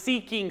 We're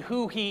seeking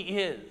who he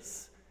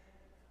is.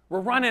 We're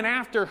running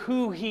after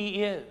who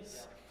he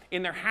is.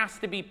 And there has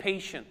to be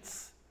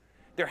patience.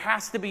 There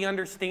has to be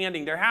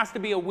understanding. There has to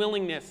be a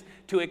willingness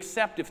to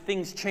accept if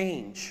things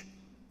change.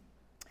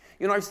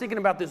 I was thinking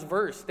about this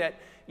verse that,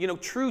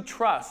 true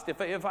trust.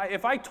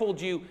 If I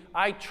told you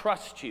I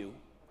trust you,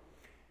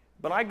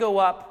 but I go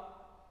up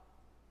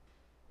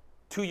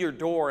to your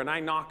door and I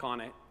knock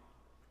on it,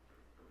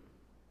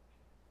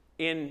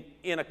 in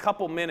a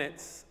couple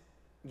minutes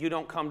you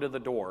don't come to the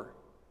door,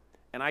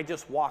 and I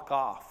just walk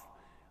off,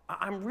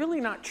 I'm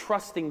really not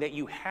trusting that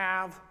you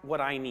have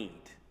what I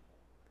need.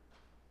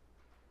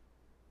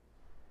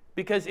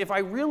 Because if I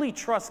really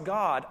trust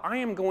God, I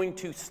am going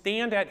to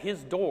stand at his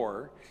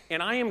door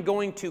and I am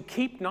going to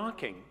keep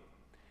knocking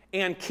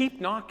and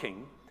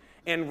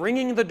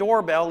ringing the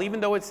doorbell, even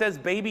though it says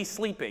baby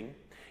sleeping.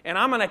 And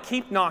I'm going to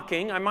keep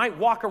knocking. I might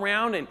walk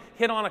around and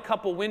hit on a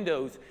couple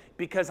windows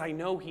because I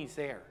know he's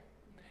there,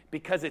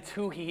 because it's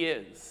who he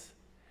is.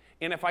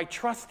 And if I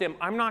trust him,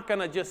 I'm not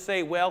going to just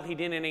say, well, he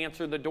didn't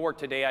answer the door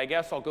today. I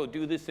guess I'll go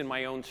do this in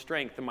my own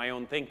strength and my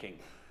own thinking.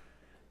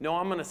 No,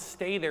 I'm going to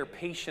stay there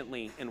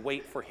patiently and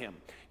wait for him.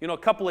 A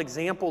couple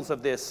examples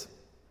of this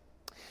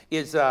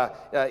is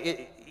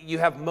you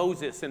have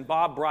Moses, and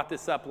Bob brought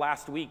this up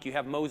last week. You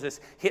have Moses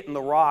hitting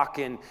the rock,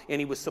 and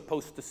he was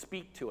supposed to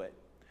speak to it.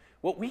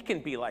 Well, we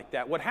can be like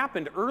that. What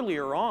happened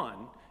earlier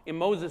on in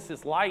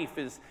Moses' life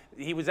is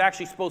he was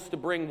actually supposed to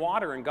bring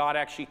water, and God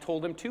actually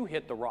told him to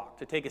hit the rock,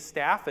 to take a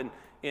staff and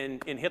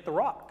hit the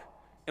rock,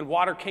 and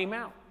water came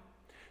out.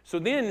 So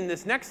then in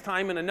this next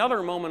time, in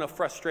another moment of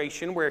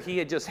frustration where he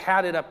had just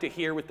had it up to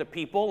here with the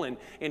people, and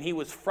he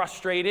was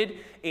frustrated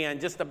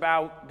and just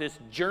about this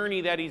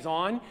journey that he's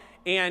on,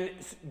 and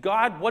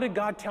what did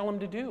God tell him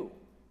to do?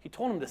 He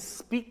told him to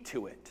speak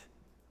to it.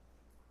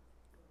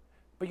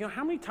 But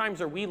how many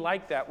times are we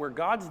like that, where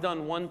God's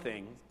done one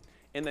thing,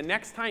 and the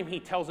next time he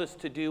tells us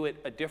to do it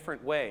a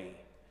different way,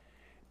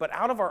 but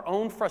out of our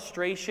own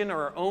frustration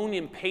or our own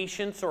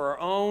impatience or our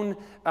own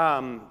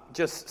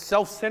just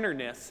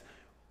self-centeredness,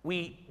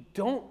 we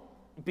don't,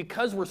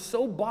 because we're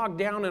so bogged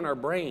down in our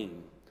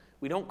brain,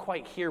 we don't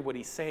quite hear what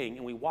he's saying,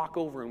 and we walk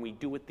over and we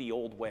do it the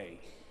old way.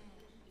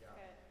 Yeah.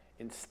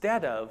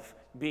 Instead of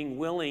being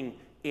willing,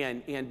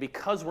 and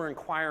because we're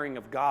inquiring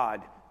of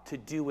God, to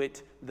do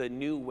it the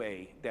new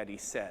way that he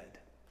said.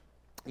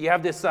 You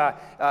have this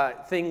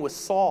thing with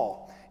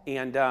Saul,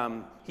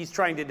 and he's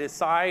trying to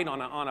decide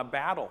on a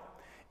battle,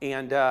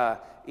 and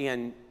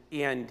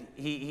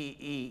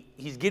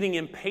he's getting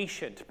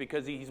impatient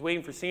because he's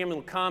waiting for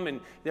Samuel to come, and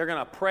they're going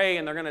to pray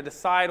and they're going to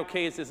decide,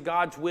 okay, is this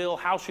God's will?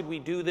 How should we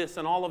do this?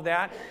 And all of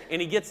that.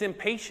 And he gets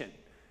impatient.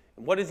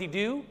 And what does he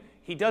do?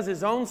 He does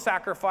his own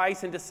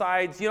sacrifice and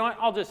decides,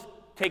 I'll just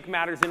take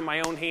matters into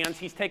my own hands.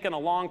 He's taken a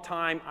long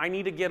time. I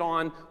need to get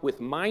on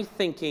with my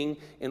thinking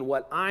and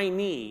what I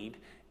need.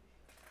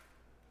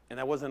 And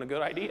that wasn't a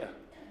good idea.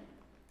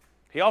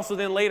 He also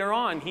then later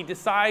on, he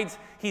decides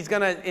he's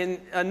going to,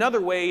 in another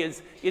way,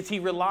 is he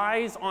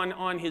relies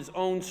on his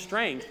own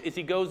strength as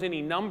he goes and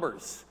he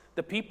numbers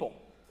the people.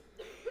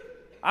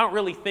 I don't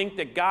really think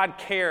that God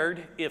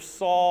cared if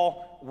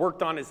Saul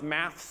worked on his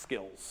math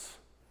skills.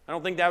 I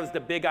don't think that was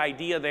the big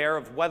idea there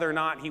of whether or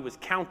not he was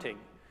counting.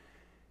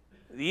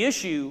 The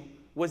issue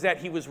was that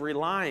he was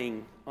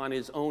relying on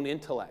his own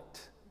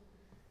intellect.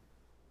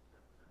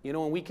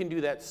 And we can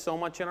do that so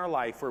much in our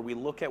life where we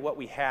look at what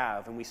we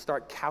have and we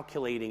start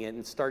calculating it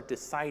and start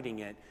deciding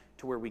it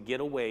to where we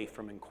get away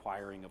from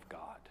inquiring of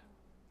God.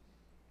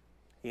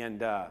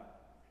 And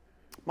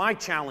my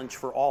challenge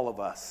for all of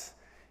us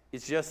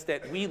is just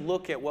that we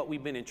look at what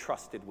we've been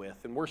entrusted with.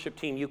 And worship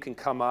team, you can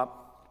come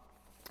up,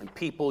 and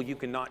people, you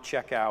can not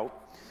check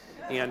out.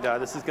 And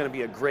this is going to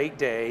be a great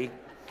day.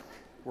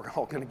 We're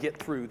all going to get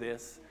through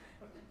this.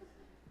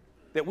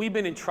 That we've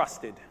been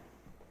entrusted.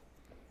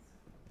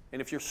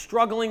 And if you're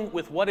struggling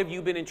with what have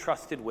you been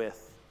entrusted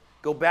with,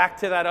 go back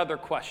to that other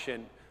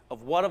question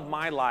of what of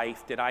my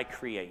life did I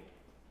create?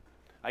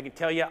 I can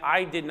tell you,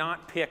 I did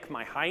not pick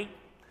my height.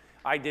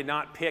 I did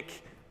not pick,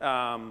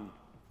 I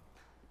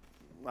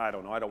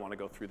don't know, I don't want to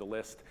go through the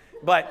list.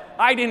 But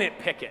I didn't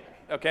pick it,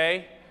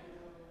 okay?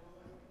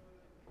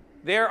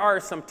 There are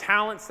some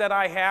talents that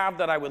I have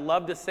that I would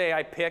love to say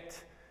I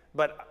picked.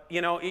 But,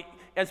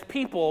 as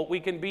people, we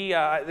can be,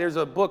 there's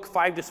a book,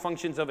 5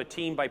 Dysfunctions of a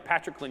Team by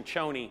Patrick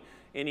Lencioni.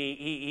 And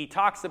he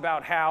talks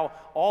about how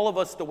all of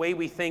us, the way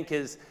we think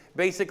is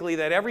basically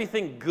that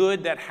everything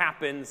good that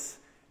happens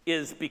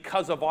is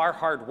because of our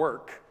hard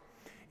work.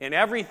 And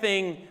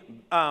everything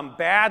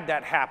bad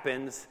that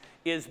happens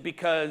is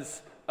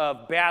because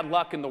of bad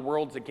luck and the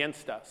world's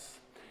against us.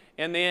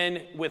 And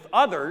then with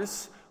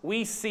others,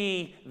 we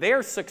see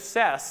their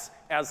success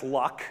as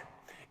luck,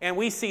 and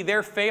we see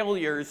their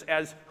failures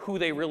as who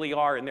they really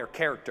are in their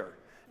character.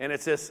 And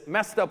it's this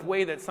messed up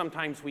way that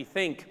sometimes we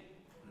think.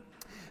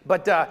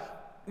 But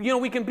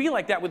we can be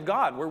like that with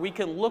God, where we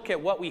can look at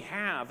what we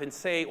have and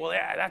say, well,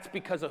 that's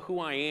because of who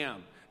I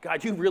am.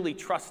 God, you really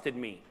trusted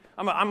me.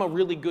 I'm a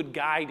really good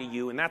guy to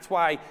you, and that's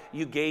why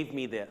you gave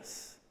me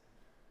this.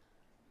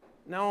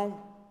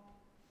 No,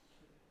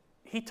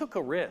 he took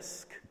a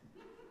risk.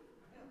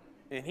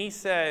 And he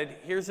said,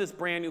 here's this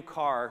brand new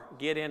car,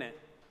 get in it.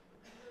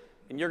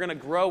 And you're going to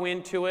grow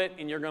into it,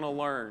 and you're going to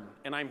learn.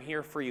 And I'm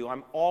here for you.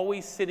 I'm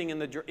always sitting in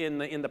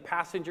the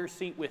passenger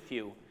seat with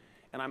you.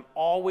 And I'm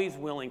always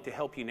willing to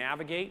help you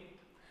navigate.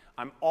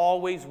 I'm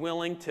always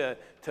willing to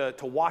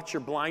watch your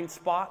blind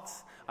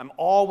spots. I'm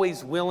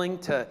always willing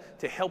to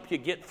help you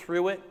get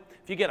through it.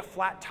 If you get a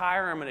flat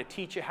tire, I'm going to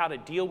teach you how to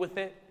deal with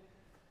it.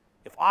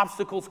 If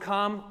obstacles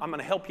come, I'm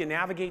going to help you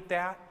navigate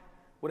that.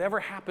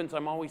 Whatever happens,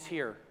 I'm always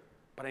here.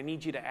 But I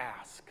need you to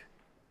ask.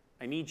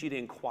 I need you to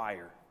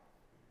inquire.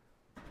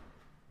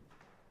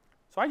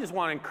 So I just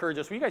want to encourage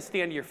us, will you guys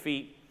stand to your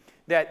feet,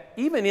 that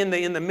even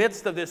in the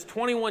midst of this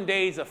 21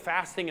 days of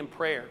fasting and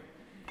prayer,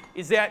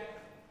 is that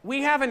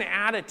we have an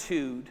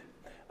attitude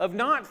of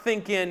not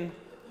thinking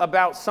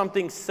about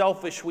something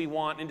selfish we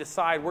want and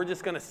decide we're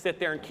just going to sit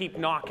there and keep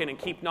knocking and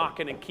keep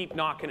knocking and keep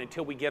knocking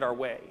until we get our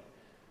way.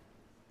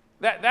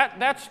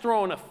 That's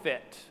throwing a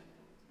fit.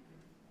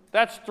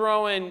 That's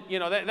throwing,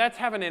 that's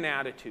having an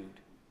attitude.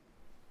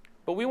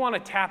 But we want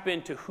to tap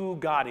into who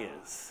God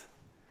is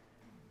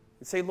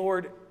and say,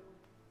 Lord,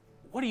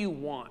 what do you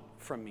want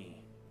from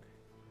me?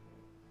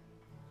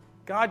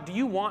 God, do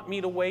you want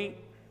me to wait?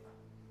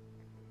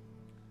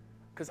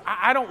 Because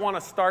I don't want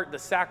to start the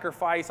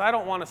sacrifice. I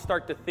don't want to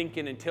start the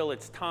thinking until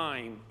it's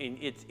time and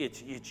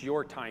it's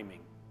your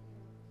timing.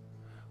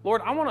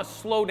 Lord, I want to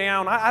slow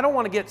down. I don't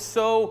want to get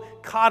so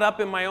caught up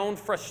in my own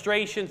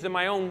frustrations and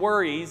my own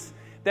worries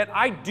that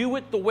I do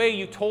it the way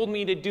you told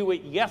me to do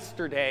it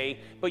yesterday,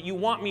 but you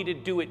want me to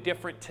do it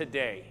different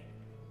today.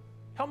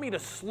 Help me to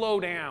slow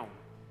down.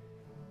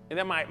 And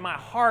that my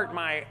heart,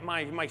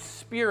 my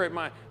spirit,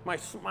 my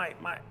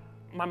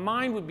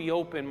mind would be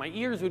open, my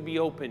ears would be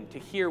open to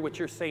hear what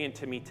you're saying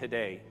to me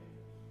today.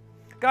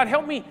 God,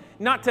 help me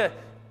not to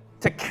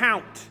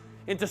count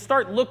and to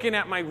start looking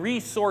at my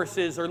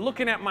resources or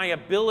looking at my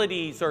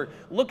abilities or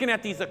looking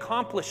at these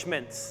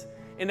accomplishments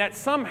and that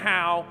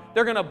somehow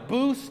they're going to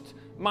boost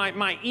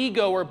my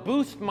ego or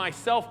boost my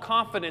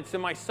self-confidence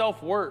and my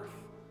self-worth.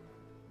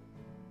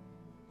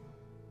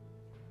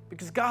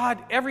 Because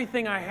God,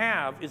 everything I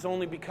have is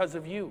only because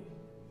of you.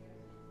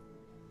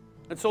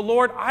 And so,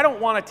 Lord, I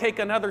don't want to take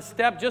another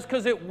step just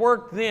because it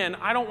worked then.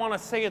 I don't want to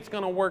say it's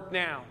going to work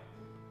now.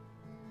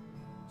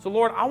 So,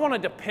 Lord, I want to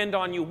depend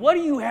on you. What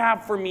do you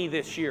have for me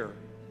this year?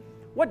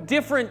 What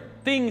different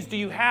things do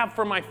you have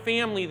for my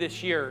family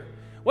this year?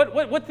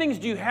 What things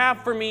do you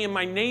have for me in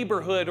my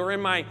neighborhood or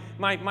in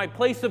my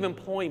place of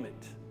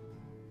employment?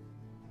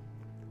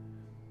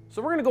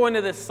 So we're going to go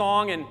into this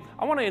song, and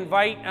I want to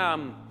invite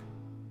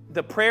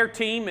the prayer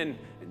team. And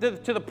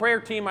to the prayer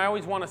team, I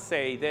always want to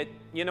say that,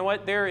 you know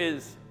what, there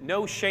is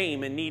no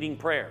shame in needing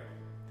prayer.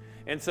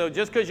 And so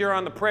just because you're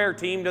on the prayer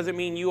team doesn't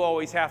mean you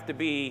always have to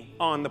be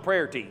on the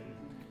prayer team.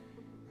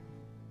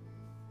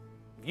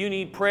 If you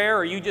need prayer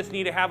or you just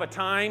need to have a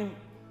time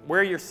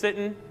where you're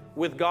sitting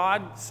with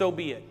God, so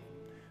be it.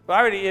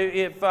 But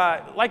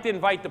I'd like to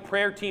invite the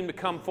prayer team to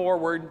come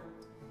forward.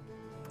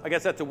 I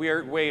guess that's a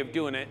weird way of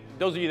doing it.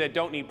 Those of you that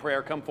don't need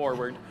prayer, come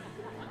forward.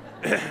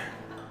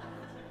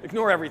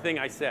 Ignore everything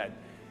I said.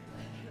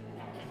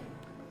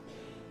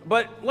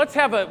 But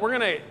we're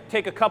going to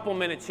take a couple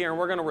minutes here and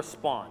we're going to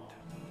respond.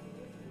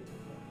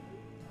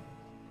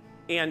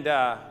 And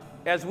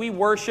as we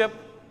worship,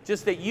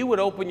 just that you would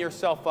open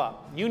yourself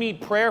up. You need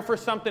prayer for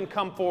something,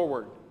 come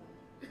forward.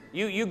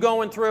 You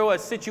going through a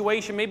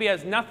situation maybe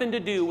has nothing to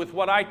do with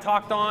what I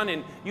talked on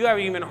and you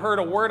haven't even heard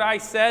a word I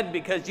said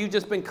because you've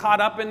just been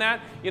caught up in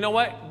that. You know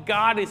what?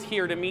 God is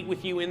here to meet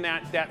with you in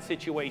that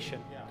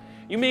situation. Yeah.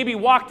 You maybe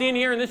walked in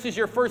here and this is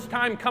your first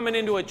time coming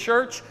into a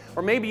church,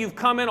 or maybe you've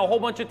come in a whole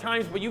bunch of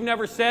times but you've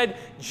never said,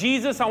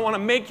 Jesus, I want to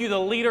make you the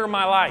leader of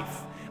my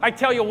life. I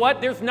tell you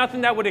what, there's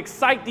nothing that would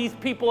excite these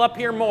people up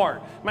here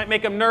more. Might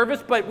make them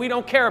nervous, but we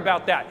don't care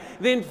about that.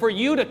 Then for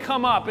you to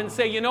come up and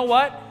say, you know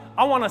what?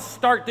 I want to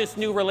start this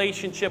new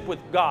relationship with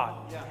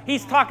God. Yeah.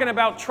 He's talking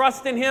about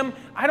trusting Him.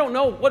 I don't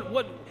know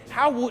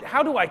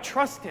how do I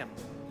trust Him?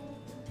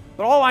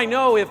 But all I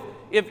know,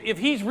 if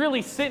He's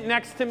really sitting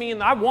next to me,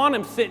 and I want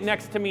Him sitting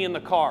next to me in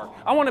the car,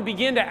 I want to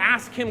begin to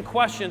ask Him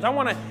questions. I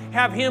want to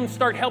have Him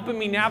start helping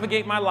me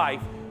navigate my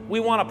life. We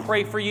want to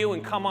pray for you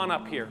and come on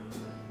up here.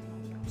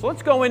 So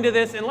let's go into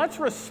this and let's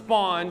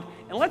respond,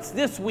 and let's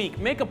this week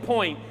make a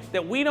point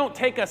that we don't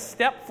take a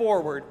step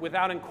forward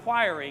without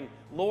inquiring,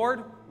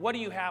 Lord, what do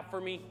you have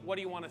for me? What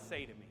do you want to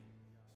say to me?